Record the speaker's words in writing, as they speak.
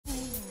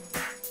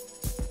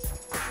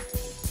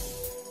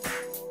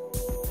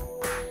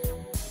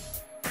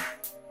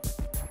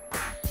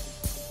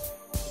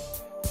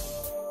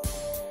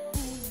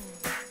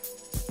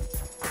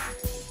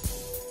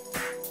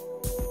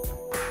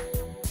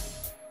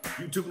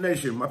YouTube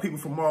Nation, my people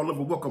from all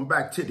over, welcome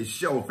back to the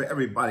show. For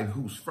everybody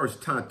who's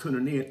first time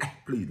tuning in,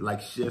 please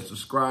like, share,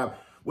 subscribe.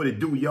 What it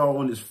do, y'all,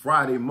 on this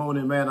Friday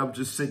morning, man? I'm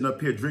just sitting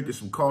up here drinking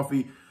some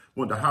coffee.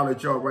 Wanted to holler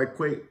at y'all right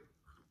quick.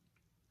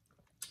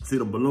 See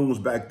the balloons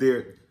back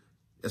there?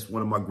 That's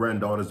one of my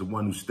granddaughters, the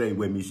one who stayed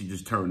with me. She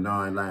just turned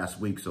 9 last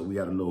week, so we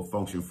had a little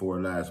function for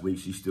her last week.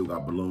 She still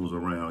got balloons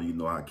around. You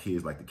know how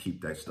kids like to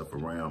keep that stuff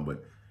around,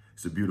 but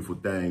it's a beautiful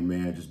thing,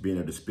 man. Just being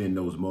able to spend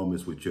those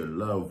moments with your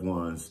loved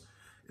ones.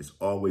 It's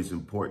always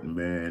important,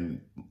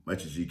 man,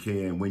 much as you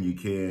can, when you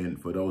can,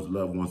 for those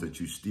loved ones that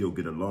you still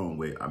get along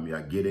with. I mean,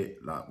 I get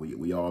it. Like,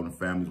 we all in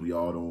families, we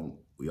all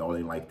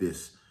ain't like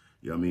this.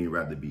 You know what I mean?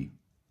 Rather be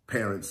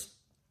parents,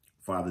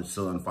 father,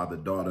 son, father,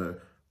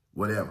 daughter,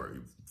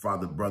 whatever,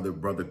 father,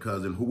 brother,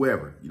 cousin,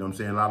 whoever. You know what I'm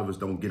saying? A lot of us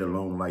don't get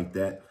along like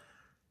that.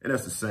 And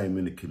that's the same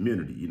in the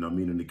community. You know what I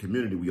mean? In the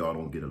community, we all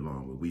don't get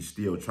along, but we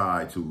still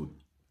try to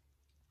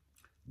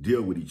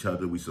deal with each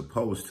other. We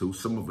supposed to.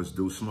 Some of us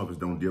do. Some of us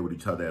don't deal with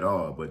each other at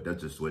all. But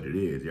that's just what it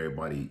is.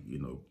 Everybody, you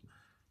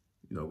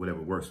know,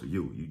 whatever works for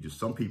you.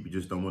 Some people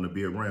just don't want to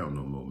be around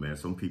no more, man.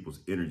 Some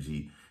people's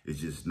energy is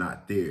just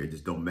not there. It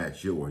just don't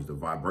match yours. The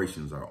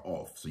vibrations are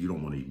off. So you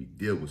don't want to even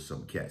deal with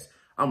some cats.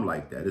 I'm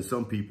like that. There's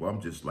some people I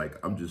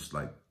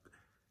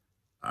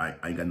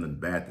ain't got nothing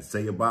bad to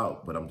say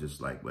about, but I'm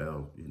just like,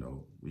 well, you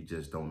know, we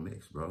just don't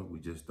mix, bro. We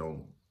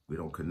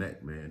don't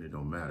connect, man. It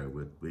don't matter.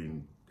 We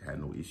ain't had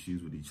no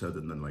issues with each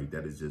other, nothing like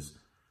that. It's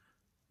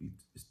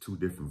two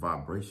different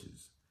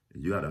vibrations.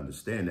 And you got to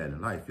understand that in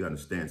life. You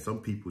understand some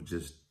people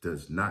just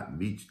does not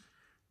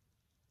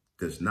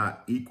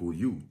equal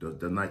you,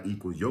 does not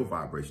equal your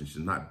vibration,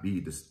 should not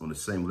be on the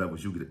same level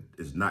as you.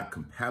 Is not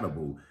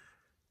compatible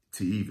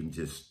to even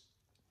just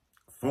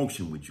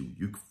function with you.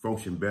 You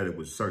function better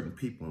with certain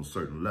people on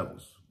certain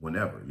levels,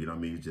 whenever, you know what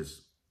I mean?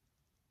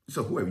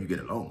 So whoever you get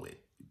along with,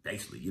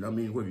 basically, you know what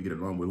I mean? Whoever you get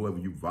along with, whoever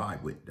you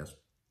vibe with, that's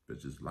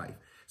just life.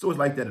 So it's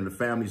like that in the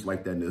family, it's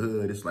like that in the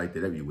hood, it's like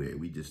that everywhere.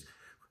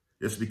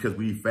 Just because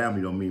we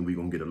family don't mean we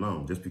gonna get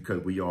along. Just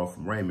because we all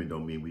from Raymond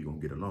don't mean we gonna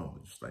get along.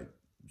 It's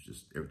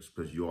just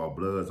because you all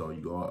Bloods or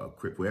you all a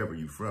Crip, wherever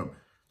you from.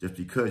 Just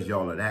because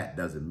y'all are that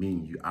doesn't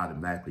mean you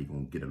automatically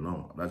gonna get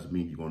along. Doesn't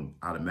mean you're gonna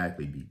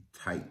automatically be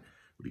tight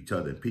with each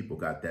other. And people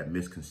got that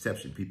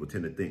misconception. People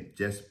tend to think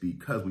just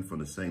because we from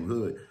the same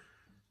hood,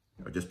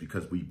 or just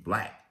because we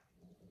black,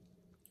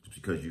 just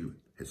because you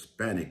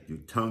Hispanic, you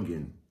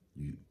Tongan,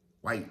 you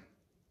white,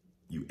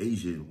 you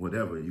Asian,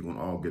 whatever, you're going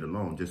to all get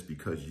along just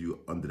because you're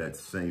under that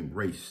same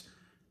race.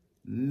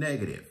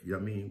 Negative. You know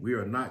what I mean? We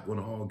are not going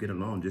to all get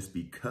along just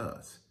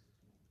because.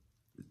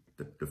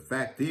 The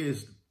fact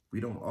is, we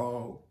don't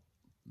all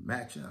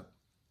match up.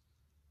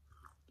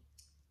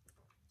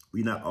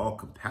 We're not all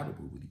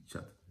compatible with each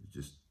other.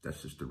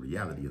 That's just the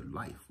reality of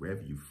life,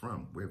 wherever you're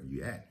from, wherever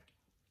you at,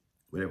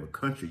 whatever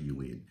country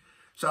you in.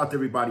 Shout out to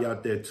everybody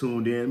out there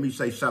tuned in. Let me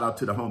say shout out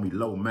to the homie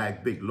Low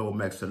Mac, big Low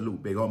Mac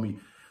salute, big homie.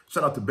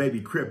 Shout out to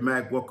baby Crip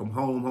Mac. Welcome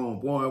home,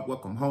 homeboy.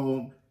 Welcome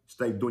home.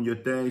 Stay doing your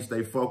thing.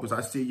 Stay focused.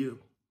 I see you.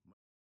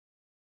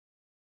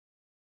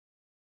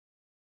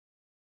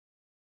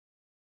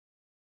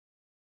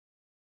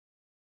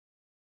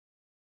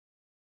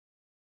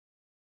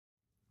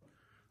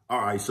 All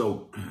right,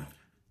 so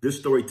this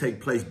story take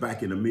place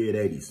back in the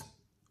mid-'80s.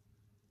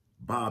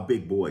 Bob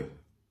Big Boy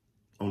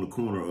on the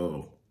corner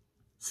of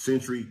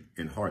Century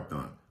and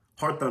Hawthorne.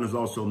 Hawthorne is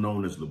also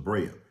known as La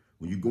Brea.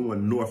 When you're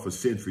going north of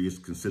Century, it's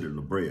considered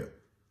La Brea.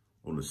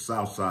 On the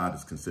south side,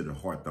 it's considered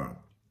Hawthorne,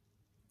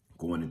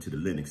 going into the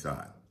Lenox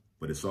side.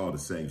 But it's all the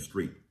same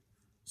street.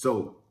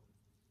 So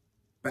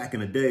back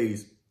in the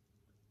days,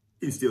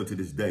 and still to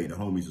this day, the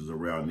homies is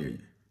around there.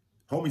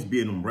 Homies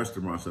be in them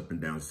restaurants up and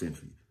down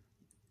Century.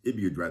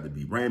 It'd rather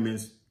be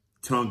Raymond's,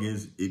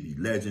 Tongans, it'd be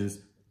Legends.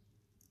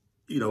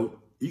 You know,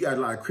 you got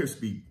a lot of Crips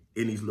be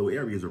in these little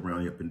areas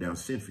around here up and down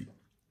Century.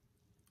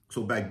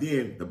 So back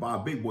then, the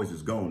Bob Big Boys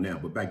is gone now,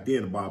 but back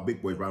then, the Bob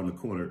Big Boys around the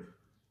corner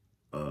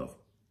of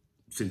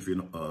Century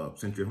and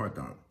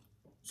Hawthorne.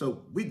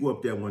 So we go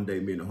up there one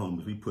day, me and the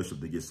homies, we push up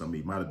to get something.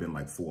 It might have been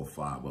like 4 or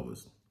 5 of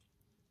us.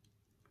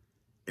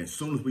 And as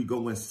soon as we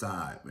go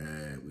inside,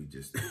 man, we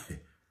just,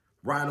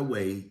 right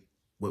away,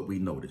 what we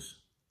notice,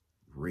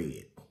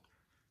 red.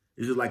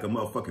 It's just like a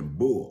motherfucking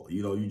bull.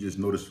 You know, you just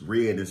notice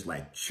red, it's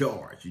like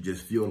charge. You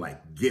just feel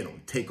like, get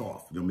them, take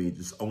off. You know what I mean?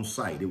 Just on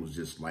sight, it was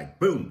just like,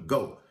 boom,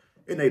 go.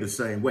 And they the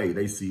same way.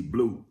 They see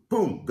blue,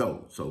 boom,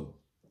 go. So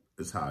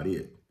that's how it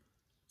is.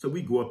 So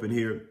we go up in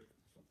here,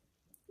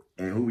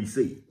 and who we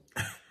see?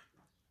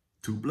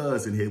 2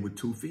 Bloods in here with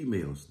 2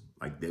 females.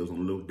 Like they was on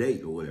a little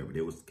date or whatever.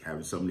 They was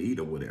having something to eat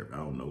or whatever. I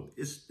don't know.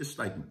 It's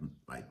like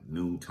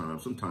noontime,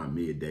 sometime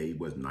midday. It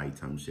was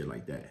nighttime, shit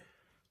like that.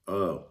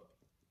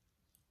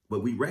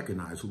 But we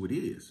recognize who it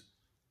is.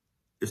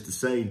 It's the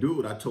same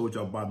dude I told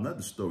y'all about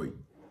another story.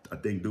 I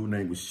think dude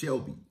name was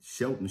Shelby.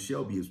 Shelton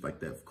Shelby is like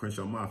that,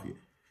 Crenshaw Mafia.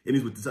 And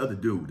he's with this other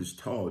dude, this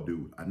tall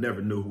dude. I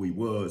never knew who he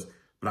was,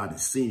 but I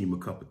just seen him a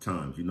couple of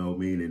times, you know what I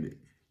mean? And,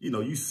 you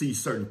know, you see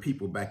certain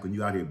people back when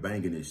you out here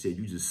banging and shit,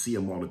 you just see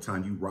them all the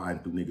time. You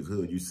riding through niggas'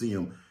 hood, you see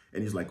them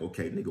And he's like,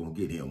 okay, nigga gonna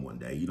get him one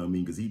day. You know what I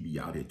mean? Because he be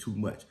out here too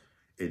much.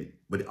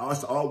 But I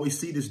also always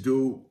see this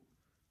dude,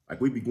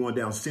 like we be going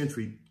down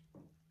Century.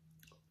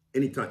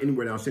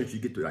 Anywhere down Century,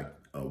 you get to like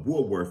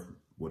Woolworth,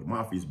 where the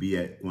Mafias be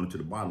at, going to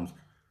the bottoms.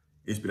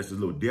 That's this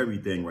little dairy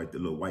thing right there,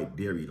 little white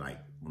dairy, like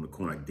on the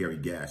corner, like dairy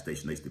gas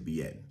station they used to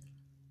be at.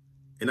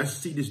 And I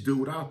see this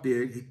dude out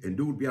there, and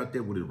dude be out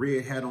there with a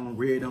red hat on, and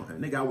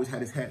nigga always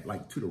had his hat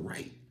like to the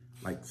right,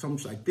 like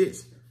something like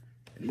this.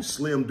 And he's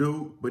slim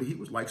dude, but he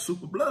was like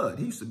super blood.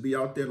 He used to be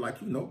out there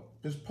like, you know,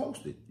 just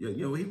posted. Yeah,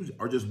 you know, he was,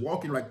 or just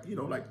walking like, you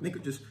know, like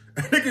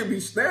nigga be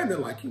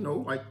standing like, you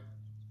know,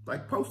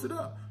 like posted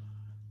up.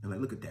 And like,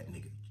 look at that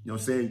nigga. You know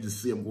what I'm saying? You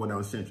just see him going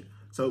down Century.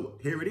 So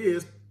here it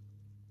is.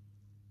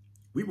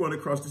 We run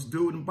across this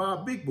dude and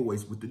Bob Big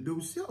Boys with the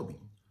dude Shelby.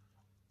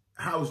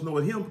 How was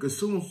knowing him? Because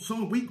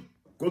soon we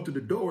go to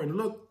the door and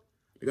look,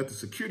 they got the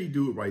security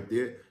dude right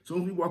there.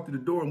 Soon as we walk through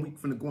the door and we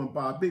finna go and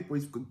Bob Big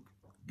Boys,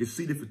 get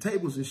seated for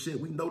tables and shit,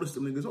 we noticed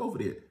them niggas over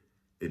there.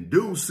 And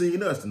dude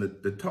seen us, and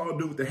the tall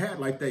dude with the hat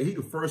like that, he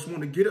the first one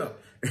to get up.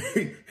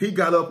 He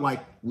got up like,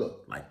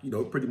 look, like, you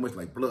know, pretty much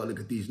like, blood, look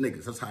at these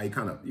niggas. That's how he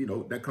kind of, you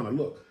know, that kind of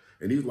look.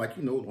 And he was like,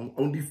 you know,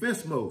 on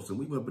defense mode. So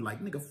we went up and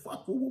like, nigga,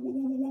 fuck, woo, woo, woo,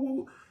 woo, woo,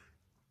 woo.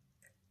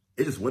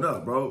 It just went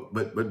up, bro.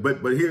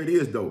 But here it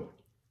is, though.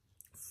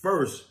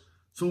 First,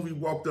 soon as we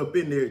walked up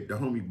in there, the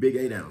homie Big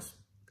 8 Ounce.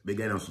 Big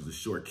 8 Ounce was a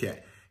short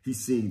cat. He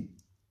seen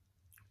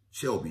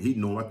Shelby. He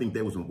knew him. I think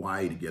they was in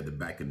YA together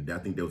back in the day. I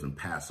think they was in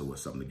Paso or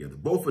something together.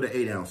 Both of the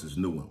 8 Ounces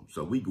knew him.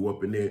 So we go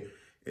up in there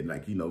and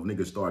like, you know,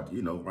 niggas start,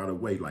 you know, right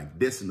away, like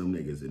dissing them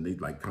niggas. And they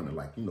like kind of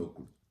like, you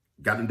know,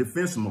 got in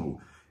defense mode.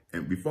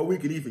 And before we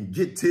could even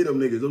get to them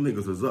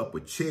niggas was up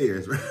with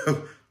chairs.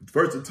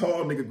 First, the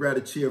tall nigga grabbed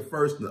a chair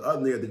first, and the other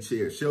nigga had the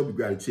chair. Shelby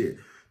grabbed a chair.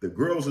 The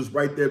girls was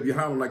right there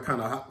behind him, like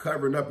kind of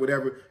covering up,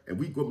 whatever. And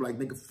we go up like,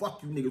 nigga,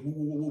 fuck you niggas, woo,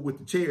 woo, woo, with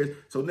the chairs.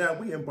 So now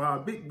we and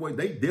Bob Big Boy,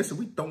 they dissing.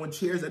 We throwing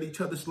chairs at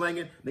each other,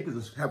 slanging. Niggas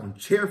is having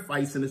chair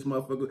fights in this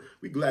motherfucker.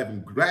 We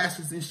grabbing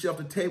glasses and shit off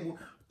the table,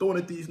 throwing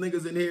at these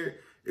niggas in here.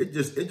 It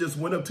just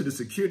went up to the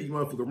security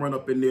motherfucker, run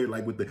up in there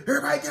like with the,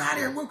 everybody get out of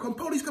here, welcome,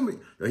 police coming.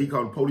 He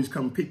called the police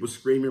coming, people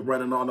screaming,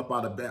 running all up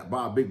out of that.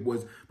 Bob Big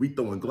Boys, we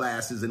throwing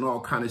glasses and all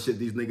kind of shit,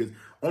 these niggas.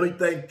 Only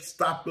thing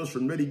stopped us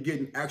from really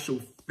getting actual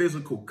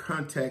physical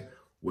contact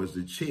was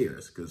the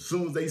chairs. Because as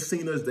soon as they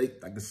seen us, they,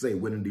 like I say,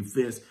 went in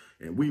defense.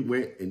 And we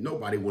went, and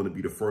nobody want to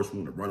be the first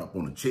one to run up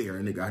on a chair.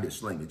 And nigga out here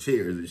slinging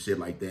chairs and shit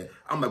like that.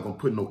 I'm not going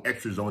to put no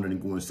extras on it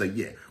and go and say,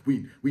 yeah,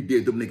 we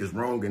did them niggas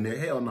wrong in there.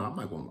 Hell no,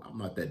 I'm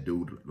not that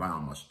dude to lie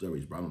on my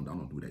stories, bro. I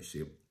don't do that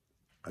shit.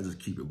 I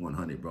just keep it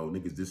 100, bro.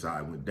 Niggas, this how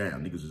it went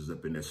down. Niggas was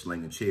up in there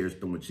slinging chairs,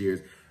 throwing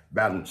chairs,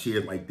 battling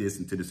chairs like this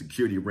until the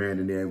security ran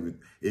in there. With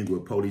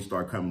Inglewood police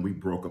start coming. We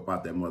broke up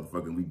out that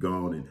motherfucker and we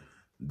gone. And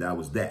that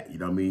was that, you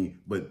know what I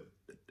mean? But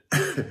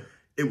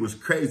it was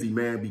crazy,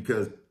 man,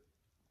 because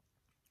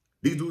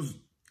these dudes,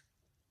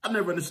 I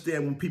never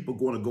understand when people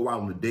going to go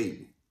out on a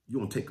date. You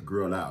don't take a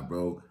girl out,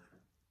 bro.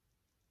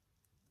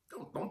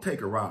 Don't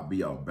take her out,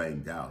 be all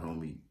banged out,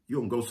 homie. You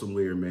don't go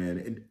somewhere, man.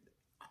 And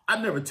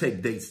I never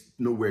take dates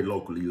nowhere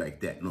locally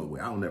like that,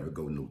 nowhere. I don't ever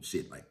go no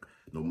shit like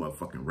no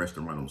motherfucking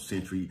restaurant on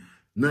Century.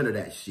 None of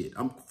that shit.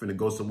 I'm finna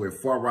go somewhere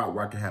far out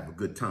where I can have a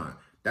good time.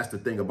 That's the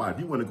thing about it. If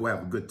you want to go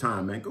have a good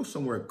time, man, go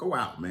somewhere, go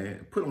out,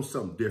 man. Put on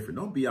something different.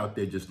 Don't be out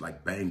there just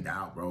like banged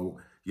out, bro.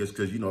 Just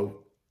because, you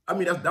know, I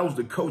mean, that was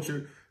the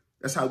culture.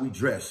 That's how we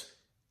dress.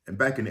 And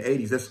back in the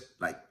 80s,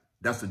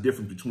 that's the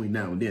difference between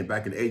now and then.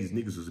 Back in the 80s,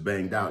 niggas was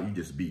banged out. You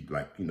just be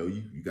like, you know,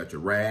 you got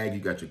your rag, you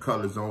got your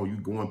colors on, you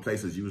going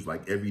places. You was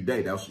like every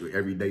day. That's your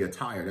everyday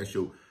attire. That's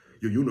your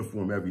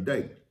uniform every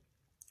day.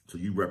 So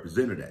you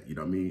represented that, you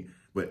know what I mean?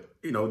 But,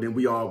 you know, then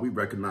we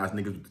recognize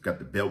niggas got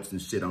the belts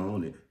and shit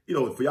on. And, you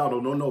know, for y'all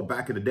don't know,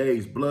 back in the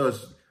days,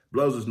 Bloods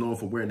was known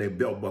for wearing their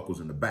belt buckles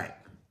in the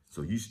back.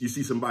 So you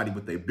see somebody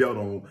with their belt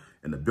on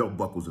and the belt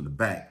buckles in the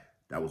back,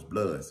 that was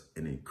Bloods.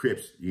 And then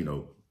Crips, you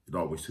know, it's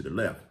always to the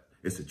left.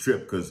 It's a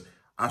trip because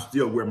I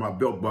still wear my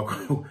belt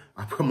buckle.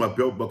 I put my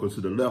belt buckle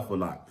to the left a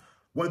lot.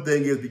 One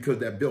thing is because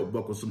that belt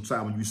buckle,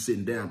 sometimes when you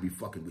sitting down, be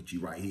fucking with you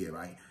right here,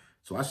 right?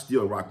 So I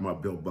still rock my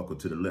belt buckle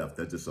to the left.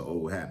 That's just an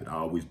old habit. I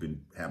always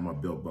have my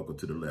belt buckle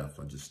to the left.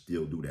 I just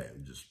still do that.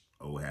 It's just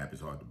old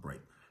habits, hard to break.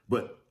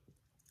 But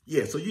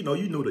yeah, so you know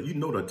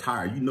the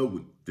attire, you know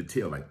what to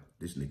tell, like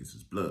this niggas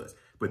is Bloods.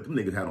 But them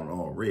niggas had on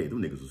all red.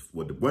 Them niggas was,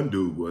 what the one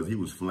dude was, he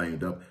was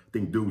flamed up. I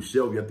think dude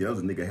Shelby, the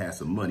other nigga had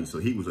some money. So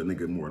he was a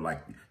nigga more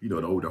like, you know,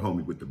 the older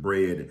homie with the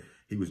bread. And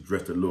he was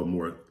dressed a little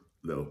more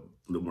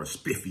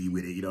spiffy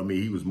with it. You know what I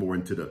mean? He was more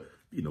into the,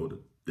 you know,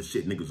 the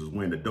shit niggas was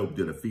wearing, the dope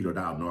dealer, feet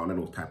out and all that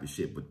those type of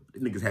shit. But the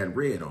niggas had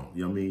red on,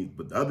 you know what I mean?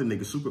 But the other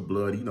nigga, Super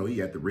Blood, you know, he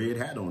had the red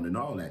hat on and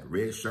all that,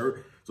 red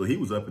shirt. So he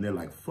was up in there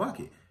like, fuck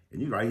it.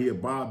 And you right here,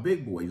 Bob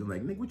Big Boy. He's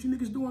like, nigga, what you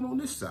niggas doing on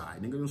this side?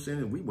 Nigga, you know what I'm saying?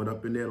 And we went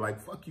up in there like,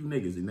 fuck you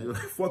niggas. And they were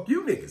like, fuck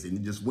you niggas. And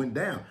it just went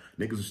down.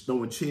 Niggas was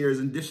throwing chairs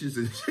and dishes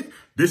and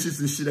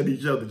shit at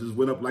each other. Just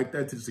went up like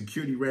that to the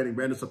security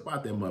ran us up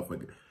out that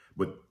motherfucker.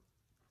 But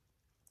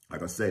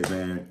like I say,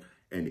 man,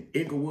 and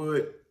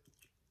Inglewood,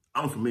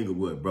 I'm from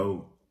Inglewood,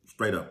 bro.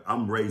 Straight up,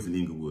 I'm raised in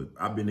Inglewood.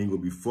 I've been in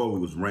Inglewood before. It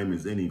was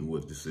Raymond's in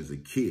Inglewood just as a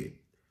kid.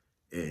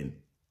 And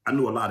I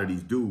knew a lot of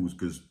these dudes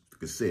because,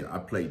 like I said, I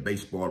played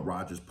baseball at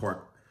Rogers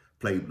Park,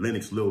 played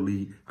Lennox Little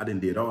League. I done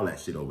did all that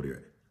shit over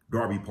there.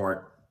 Darby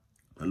Park,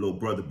 my little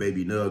brother,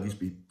 Baby Nug, used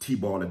to be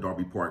T-ball at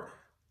Darby Park.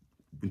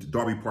 Went to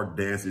Darby Park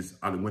dances.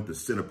 I went to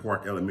Center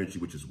Park Elementary,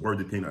 which is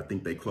Worthington. I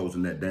think they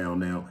closing that down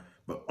now.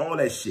 But all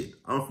that shit,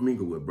 I'm from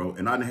Inglewood, bro.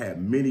 And I done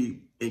had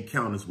many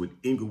encounters with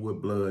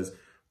Inglewood Bloods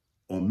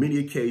on many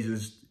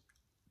occasions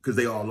because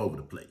they all over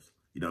the place.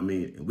 You know what I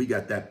mean? And we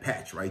got that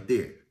patch right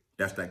there.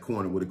 That's that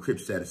corner where the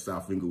Crips sat at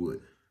South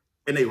Inglewood.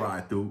 And they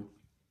ride through.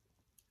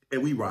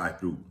 And we ride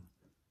through.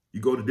 You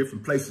go to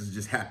different places, it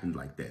just happens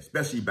like that.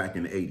 Especially back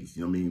in the 80s.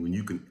 You know what I mean? When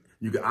you can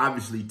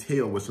obviously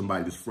tell where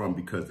somebody was from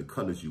because the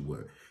colors you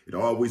wear. It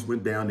always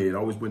went down there. It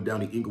always went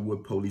down to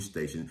Inglewood Police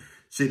Station.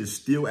 Shit is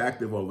still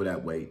active over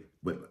that way.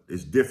 But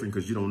it's different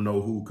because you don't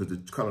know who, because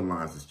the color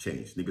lines has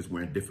changed. Niggas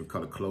wearing different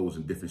color clothes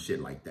and different shit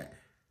like that.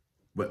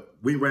 But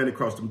we ran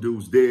across them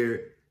dudes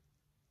there.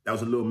 That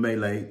was a little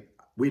melee.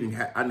 I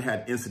didn't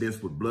have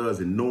incidents with Bloods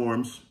and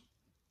Norms.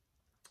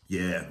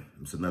 Yeah,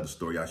 it's another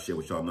story I'll share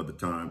with y'all another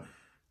time.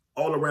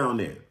 All around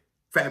there.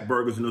 Fat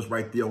Burgers and us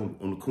right there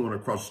on the corner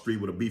across the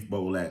street with a beef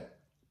bowl at.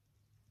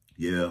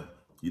 Yeah,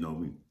 you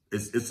know,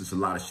 it's just a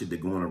lot of shit that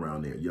going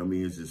around there. You know what I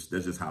mean?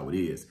 That's just how it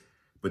is.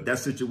 But that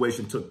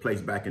situation took place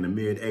back in the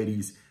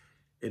mid-'80s.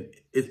 And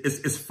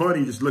it's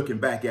funny just looking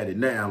back at it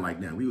now. Like,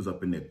 now, we was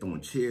up in there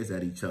throwing chairs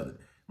at each other.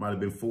 Might have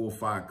been 4 or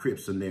 5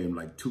 Crips in there and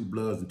like 2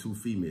 Bloods and 2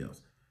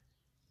 females.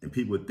 And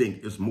people would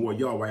think it's more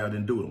y'all, why y'all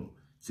didn't do them?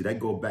 See, that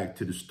go back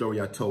to the story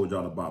I told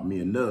y'all about me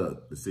and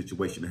Nug, the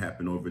situation that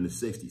happened over in the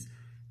 60s.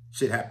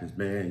 Shit happens,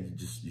 man.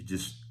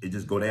 It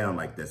just go down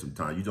like that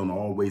sometimes. You don't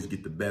always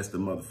get the best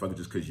of motherfuckers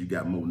just because you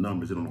got more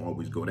numbers. It don't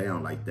always go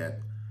down like that.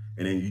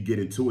 And then you get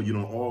into it, you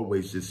don't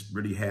always just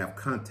really have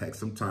contact.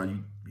 Sometimes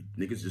you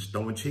niggas just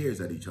throwing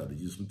chairs at each other.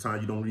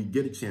 Sometimes you don't really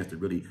get a chance to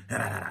really,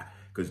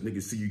 because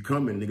niggas see you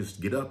coming,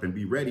 niggas get up and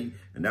be ready.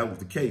 And that was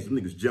the case. Them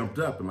niggas jumped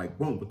up and like,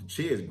 boom, with the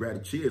chairs, grabbed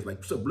the chairs. Like,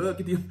 what's up, blood?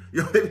 Get you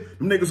know, them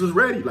niggas was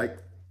ready. Like,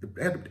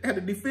 had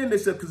to defend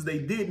themselves because they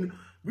didn't.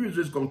 We was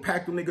just going to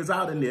pack them niggas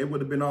out in there. It would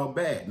have been all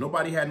bad.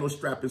 Nobody had no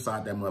strap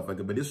inside that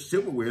motherfucker. But it's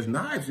silverware, it's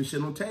knives and shit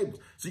on tables.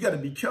 So you got to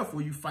be careful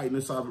when you fighting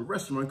inside of a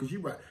restaurant because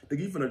you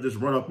think you finna just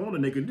run up on a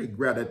nigga and they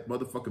grab that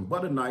motherfucking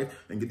butter knife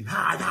and get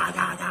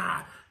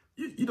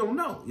you don't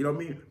know. You know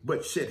what I mean?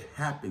 But shit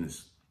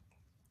happens.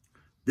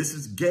 This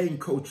is gang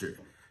culture.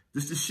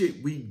 This is the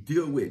shit we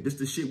deal with. This is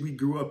the shit we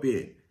grew up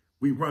in.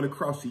 We run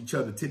across each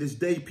other. To this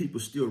day, people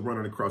still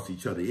running across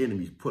each other.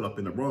 Enemies pull up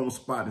in the wrong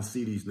spot and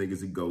see these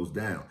niggas, it goes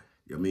down.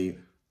 You know what I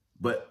mean?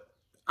 But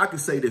I can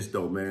say this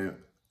though, man.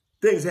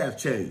 Things have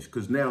changed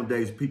because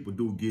nowadays people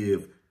do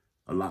give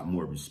a lot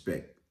more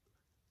respect.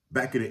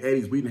 Back in the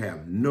 80s, we didn't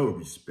have no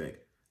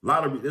respect.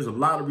 There's a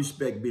lot of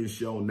respect being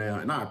shown now,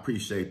 and I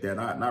appreciate that.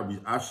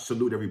 I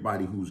salute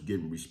everybody who's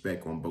giving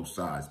respect on both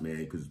sides, man,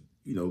 because,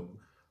 you know,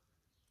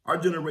 our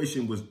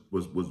generation was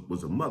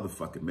a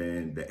motherfucker,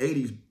 man. The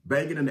 80s,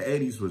 banging in the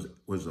 80s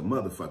was a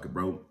motherfucker,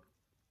 bro.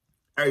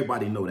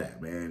 Everybody know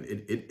that, man.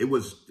 It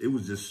was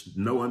just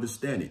no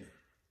understanding.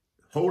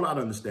 Whole lot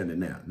of understanding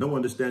now. No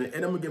understanding.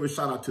 And I'm going to give a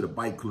shout out to the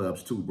bike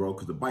clubs too, bro,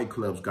 because the bike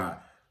clubs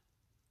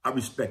I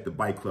respect the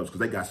bike clubs because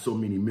they got so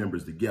many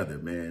members together,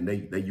 man.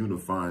 They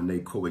unify and they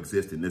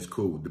coexist, and that's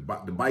cool. The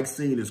bike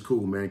scene is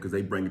cool, man, because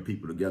they bringing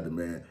people together,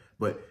 man.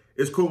 But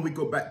it's cool when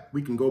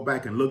we can go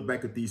back and look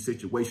back at these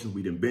situations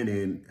we done been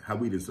in, how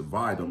we done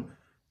survived them.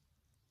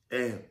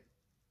 And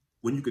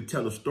when you could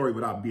tell a story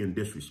without being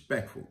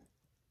disrespectful.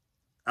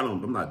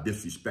 I'm not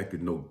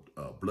disrespecting no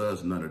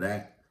Bloods, none of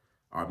that,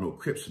 or no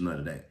Crips, none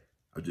of that.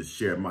 I just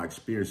shared my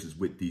experiences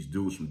with these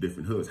dudes from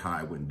different hoods, how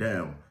it went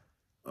down.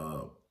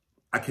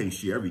 I can't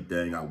share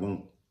everything. I'm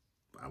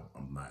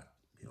not,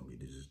 you know, I mean,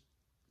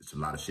 it's a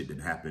lot of shit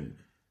that happened.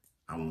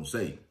 I won't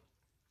say.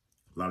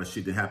 A lot of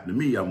shit that happened to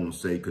me, I won't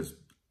say, because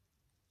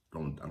I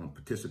don't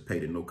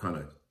participate in no kind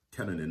of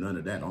telling and none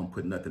of that. I don't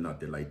put nothing out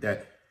there like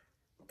that.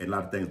 And a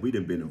lot of things we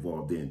done been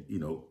involved in, you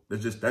know,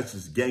 that's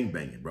just gang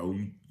banging, bro.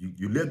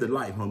 You live the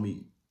life,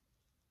 homie.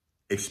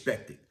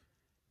 Expect it.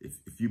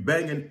 If you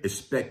banging,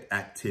 expect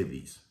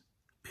activities,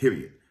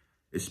 period.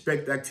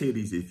 Expect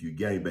activities if you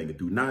gang banging.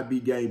 Do not be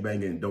gang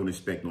banging and don't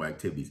expect no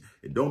activities.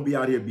 And don't be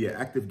out here be an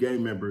active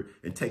gang member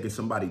and taking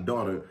somebody's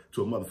daughter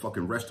to a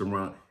motherfucking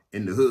restaurant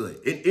in the hood,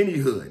 in any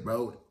hood,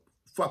 bro.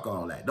 Fuck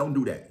all that. Don't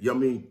do that. You know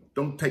what I mean?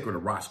 Don't take her to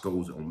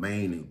Roscoe's on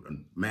Main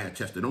and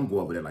Manchester. Don't go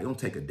over there. Like, don't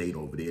take a date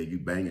over there. You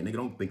banging. Nigga,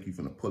 don't think you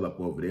finna pull up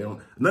over there.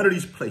 None of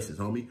these places,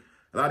 homie.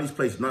 A lot of these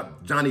places,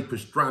 not Johnny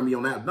Pastrami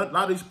on that. A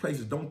lot of these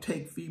places don't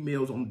take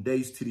females on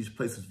dates to these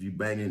places if you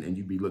banging and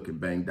you be looking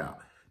banged out.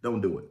 Don't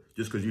do it.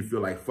 Just because you feel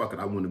like, fuck it,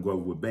 I want to go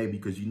over with baby,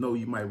 because you know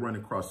you might run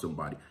across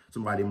somebody.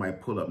 Somebody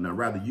might pull up. Now,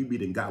 rather you be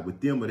done got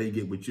with them or they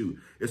get with you.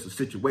 It's a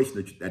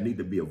situation that need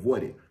to be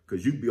avoided,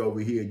 because you be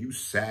over here, you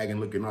sagging,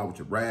 looking out with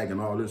your rag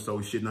and all this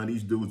old shit. Now,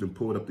 these dudes done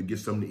pulled up to get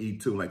something to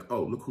eat too. Like,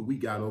 oh, look who we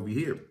got over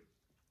here.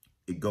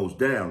 It goes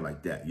down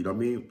like that. You know what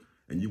I mean?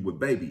 And you with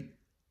baby.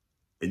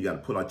 and you got to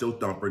pull out your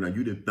thumper. Now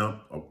you didn't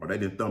thump, or they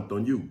didn't thump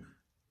on you.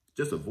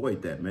 Just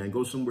avoid that, man.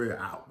 Go somewhere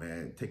out,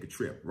 man. Take a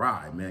trip,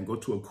 ride, man. Go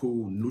to a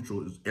cool,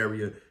 neutral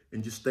area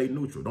and just stay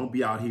neutral. Don't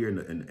be out here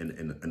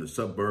in the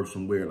suburbs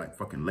somewhere like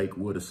fucking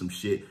Lakewood or some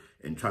shit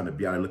and trying to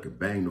be out there looking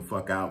bang the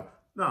fuck out.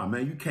 Nah,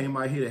 man, you came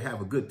out here to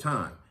have a good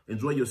time.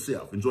 Enjoy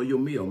yourself. Enjoy your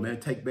meal, man.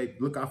 Take baby.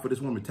 Look out for this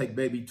woman. Take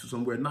baby to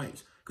somewhere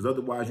nice. Because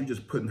otherwise, you're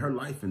just putting her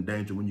life in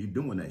danger when you're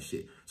doing that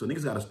shit. So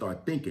niggas got to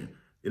start thinking.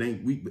 It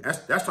ain't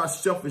that's our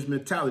selfish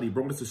mentality,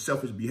 bro. That's a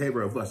selfish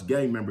behavior of us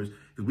gang members.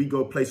 Because we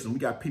go places and we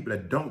got people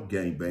that don't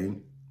gang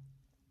bang.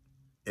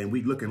 And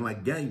we looking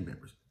like gang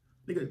members.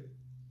 Nigga,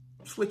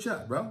 switch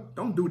up, bro.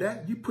 Don't do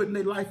that. You putting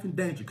their life in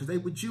danger because they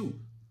with you.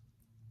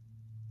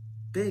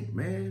 Think,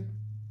 man.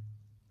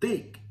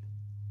 Think.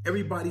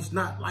 Everybody's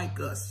not like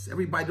us.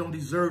 Everybody don't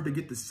deserve to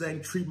get the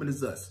same treatment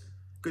as us.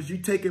 Because you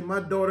taking my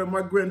daughter,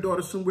 my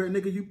granddaughter somewhere,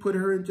 nigga, you put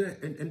her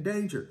in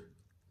danger.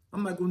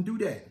 I'm not going to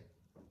do that.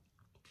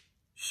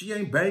 She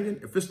ain't banging.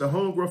 If it's the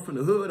homegirl from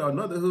the hood or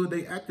another hood,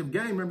 they active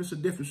gang member, it's a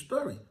different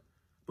story.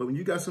 But when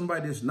you got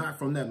somebody that's not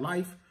from that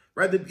life,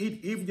 rather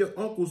even your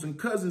uncles and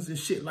cousins and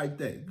shit like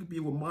that. You could be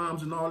with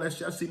moms and all that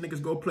shit. I see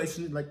niggas go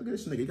places like, look at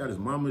this nigga. He got his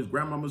mama, his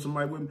grandmama,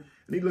 somebody with him.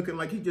 And he looking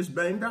like he just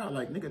banged out.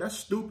 Like, nigga, that's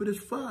stupid as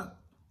fuck.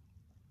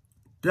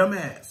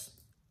 Dumbass.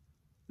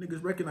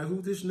 Niggas recognize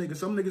who this nigga.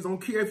 Some niggas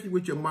don't care if you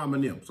with your mom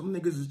and them. Some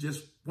niggas is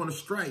just want to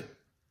strike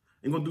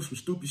and gonna do some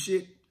stupid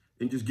shit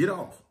and just get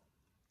off.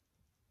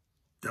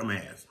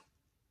 Dumbass.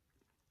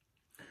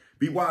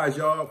 Be wise,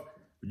 y'all.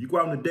 When you go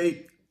out on a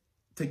date,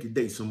 take your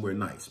date somewhere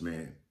nice,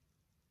 man.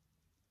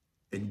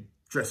 And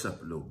dress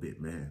up a little bit,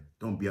 man.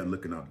 Don't be out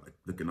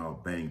looking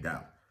all banged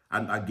out.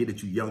 I get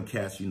it, you young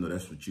cats, you know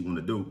that's what you want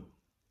to do.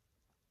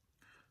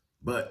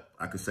 But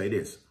I could say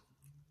this.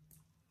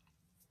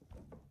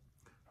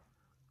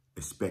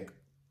 Expect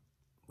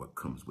what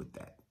comes with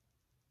that.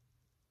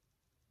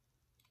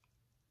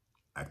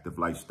 Active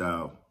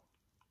lifestyle,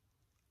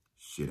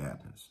 shit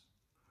happens.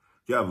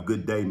 You have a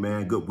good day,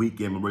 man. Good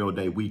weekend, Memorial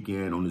Day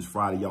weekend. On this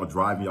Friday, y'all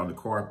driving, y'all in the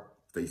car.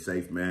 Stay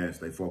safe, man.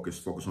 Stay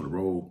focused. Focus on the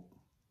road.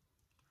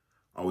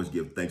 Always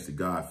give thanks to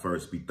God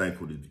first. Be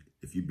thankful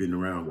if you've been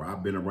around where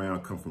I've been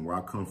around, come from where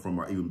I come from,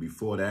 or even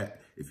before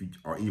that,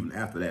 or even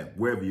after that,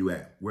 wherever you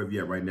at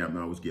right now,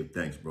 man, always give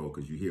thanks, bro,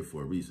 because you're here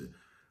for a reason.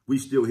 We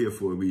still here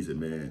for a reason,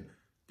 man.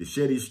 To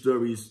share these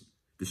stories,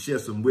 to share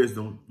some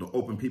wisdom, to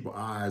open people's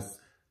eyes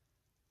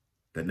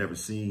that never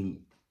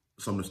seen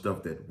some of the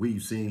stuff that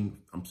we've seen.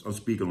 I'm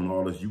speaking on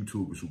all us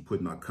YouTubers who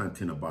putting out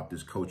content about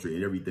this culture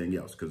and everything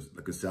else. Because,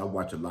 like I said, I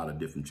watch a lot of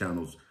different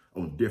channels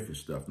on different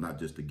stuff, not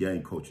just the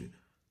gang culture.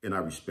 And I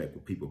respect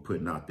what people are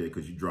putting out there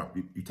because you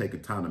take a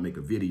time to make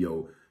a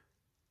video.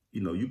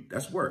 You know,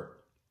 that's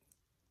work.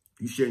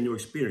 You sharing your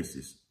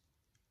experiences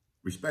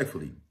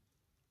respectfully.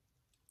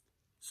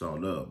 It's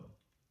all love.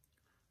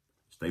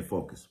 Stay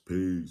focused.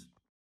 Peace.